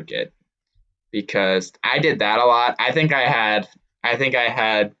the market because I did that a lot. I think I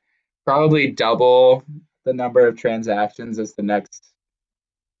had probably double the number of transactions as the next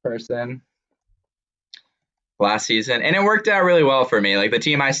person. last season, and it worked out really well for me. Like the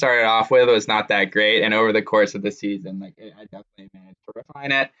team I started off with was not that great, and over the course of the season, I definitely managed to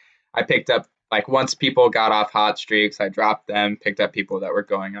refine it. I picked up like once people got off hot streaks, I dropped them, picked up people that were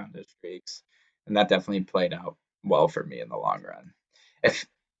going on to streaks, and that definitely played out well for me in the long run. If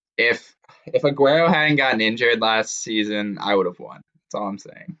if if Aguero hadn't gotten injured last season, I would have won. That's all I'm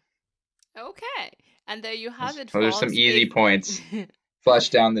saying. Okay. And there you have it, Those are some folks. easy If points. Flush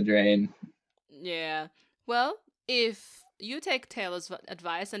down the drain. yeah. Well, if you take Taylor's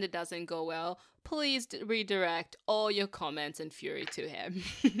advice and it doesn't go well, please redirect all your comments and fury to him.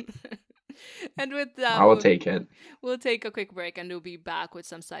 And with that, I will take it. we'll take a quick break and we'll be back with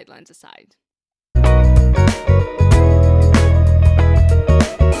some sidelines aside.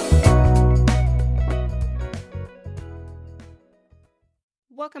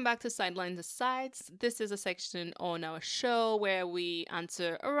 Welcome back to Sidelines A-Sides. This is a section on our show where we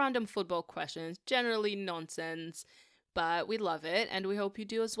answer a random football questions, generally nonsense, but we love it and we hope you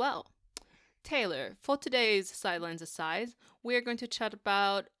do as well. Taylor, for today's Sidelines Aside, we're going to chat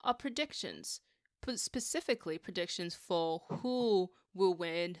about our predictions, specifically predictions for who will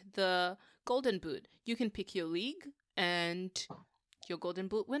win the Golden Boot. You can pick your league and your Golden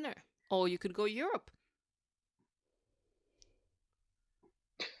Boot winner, or you could go Europe.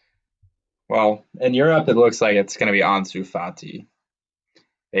 Well, in Europe, it looks like it's going to be Ansu Fati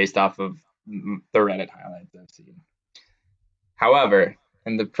based off of the Reddit highlights I've seen. However,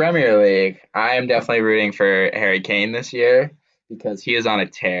 in the Premier League, I am definitely rooting for Harry Kane this year because he is on a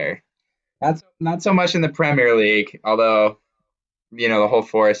tear. Not so much in the Premier League, although the whole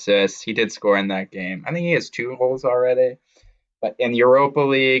four assists he did score in that game. I think he has 2 goals already. But in Europa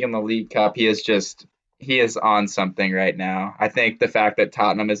League and the League Cup, he is on something right now. I think the fact that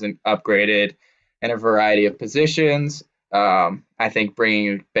Tottenham isn't upgraded in a variety of positions, I think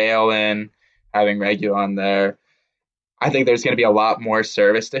bringing Bale in, having Reguilon there, I think there's going to be a lot more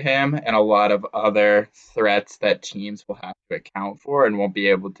service to him and a lot of other threats that teams will have to account for and won't be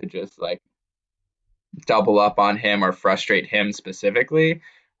able to just like double up on him or frustrate him specifically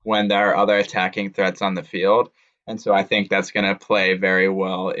when there are other attacking threats on the field. And so I think that's going to play very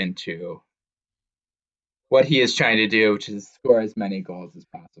well into what he is trying to do, which is score as many goals as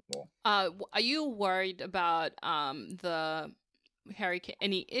possible. Are you worried about the Harry Kane,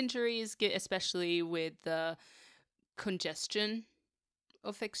 any injuries, especially with the congestion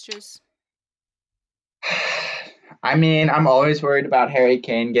of fixtures? I mean, I'm always worried about Harry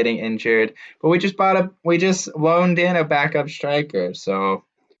Kane getting injured, but we just loaned in a backup striker, so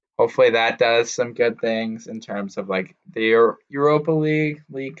hopefully that does some good things in terms of like the Europa League,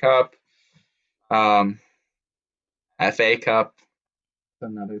 League Cup, um, FA Cup.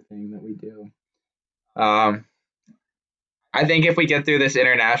 Another thing that we do. Um, I think if we get through this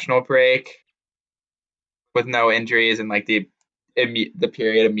international break with no injuries and like the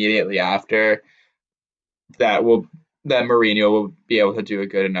period immediately after, that will that Mourinho will be able to do a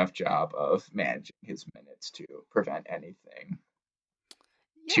good enough job of managing his minutes to prevent anything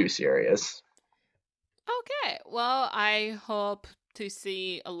Yeah. too serious. Okay. Well, I hope to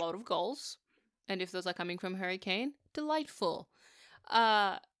see a lot of goals, and if those are coming from Harry Kane, delightful.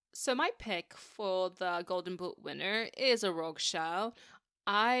 Uh, so my pick for the Golden Boot winner is a rogue shout.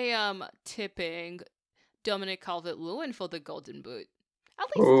 I am tipping Dominic Calvert-Lewin for the Golden Boot. At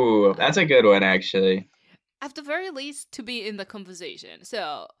least, Ooh, that's a good one actually. at the very least, to be in the conversation.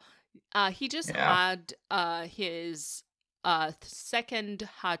 So, he just Yeah. had his second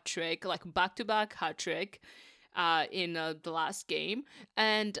hat trick, like back to back hat trick, in the last game.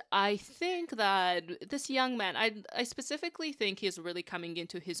 And I think that this young man, I specifically think he's really coming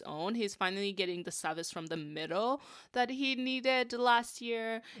into his own. He's finally getting the service from the middle that he needed last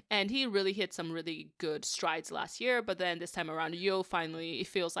year. And he really hit some really good strides last year. But then this time around, finally, it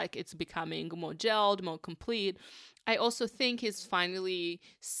feels like it's becoming more gelled, more complete. I also think he's finally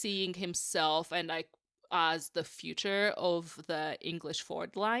seeing himself and like as the future of the English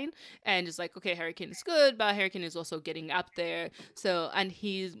forward line. And it's like, okay, Harry Kane is good, but Harry Kane is also getting up there. So, and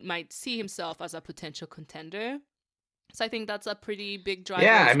he might see himself as a potential contender. So I think that's a pretty big driver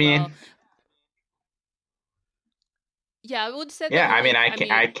Yeah, I as well. mean, Yeah, I would say yeah, that, I mean, like, I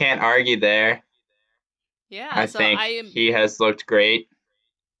mean, I can't argue there. yeah, I so I think am. he has looked great.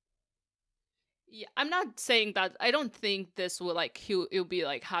 Yeah, I'm not saying that. I don't think this will like it'll be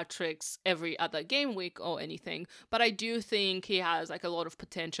like hat tricks every other game week or anything. But I do think he has like a lot of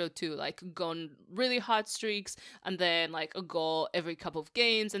potential to like go on really hot streaks and then like a goal every couple of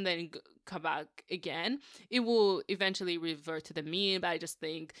games and then come back again. It will eventually revert to the mean, but I just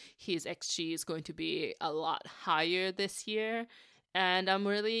think his xG is going to be a lot higher this year. and I'm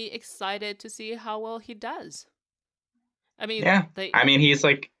really excited to see how well he does. I mean, Yeah, they I mean he's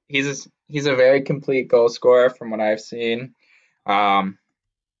a very complete goal scorer from what I've seen. Um,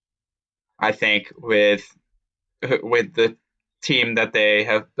 I think with the team that they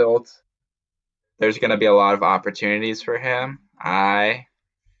have built, there's going to be a lot of opportunities for him. I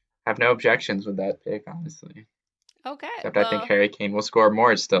have no objections with that pick, honestly. okay. Except I think Well, Harry Kane will score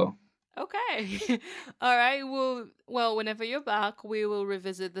more still. okay. All right. Well, whenever you're back, we will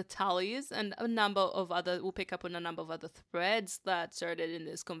revisit the tallies and a number of other, we'll pick up on a number of other threads that started in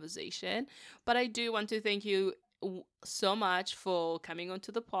this conversation. But I do want to thank you so much for coming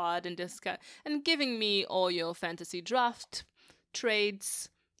onto the pod and discuss and giving me all your fantasy draft trades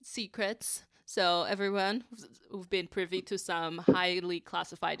secrets. So everyone who've been privy to some highly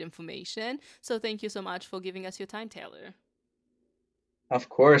classified information. So thank you so much for giving us your time, Taylor. Of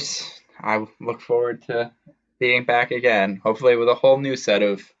course, I look forward to being back again, hopefully with a whole new set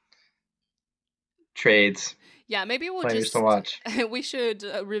of trades, Yeah, maybe we'll players to just watch. we should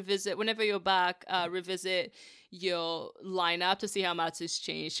revisit whenever you're back. Revisit your lineup to see how much has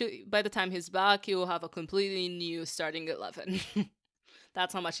changed. By the time he's back, he will have a completely new starting 11.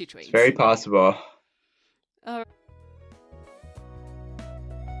 That's how much he It's very trains. possible. All right.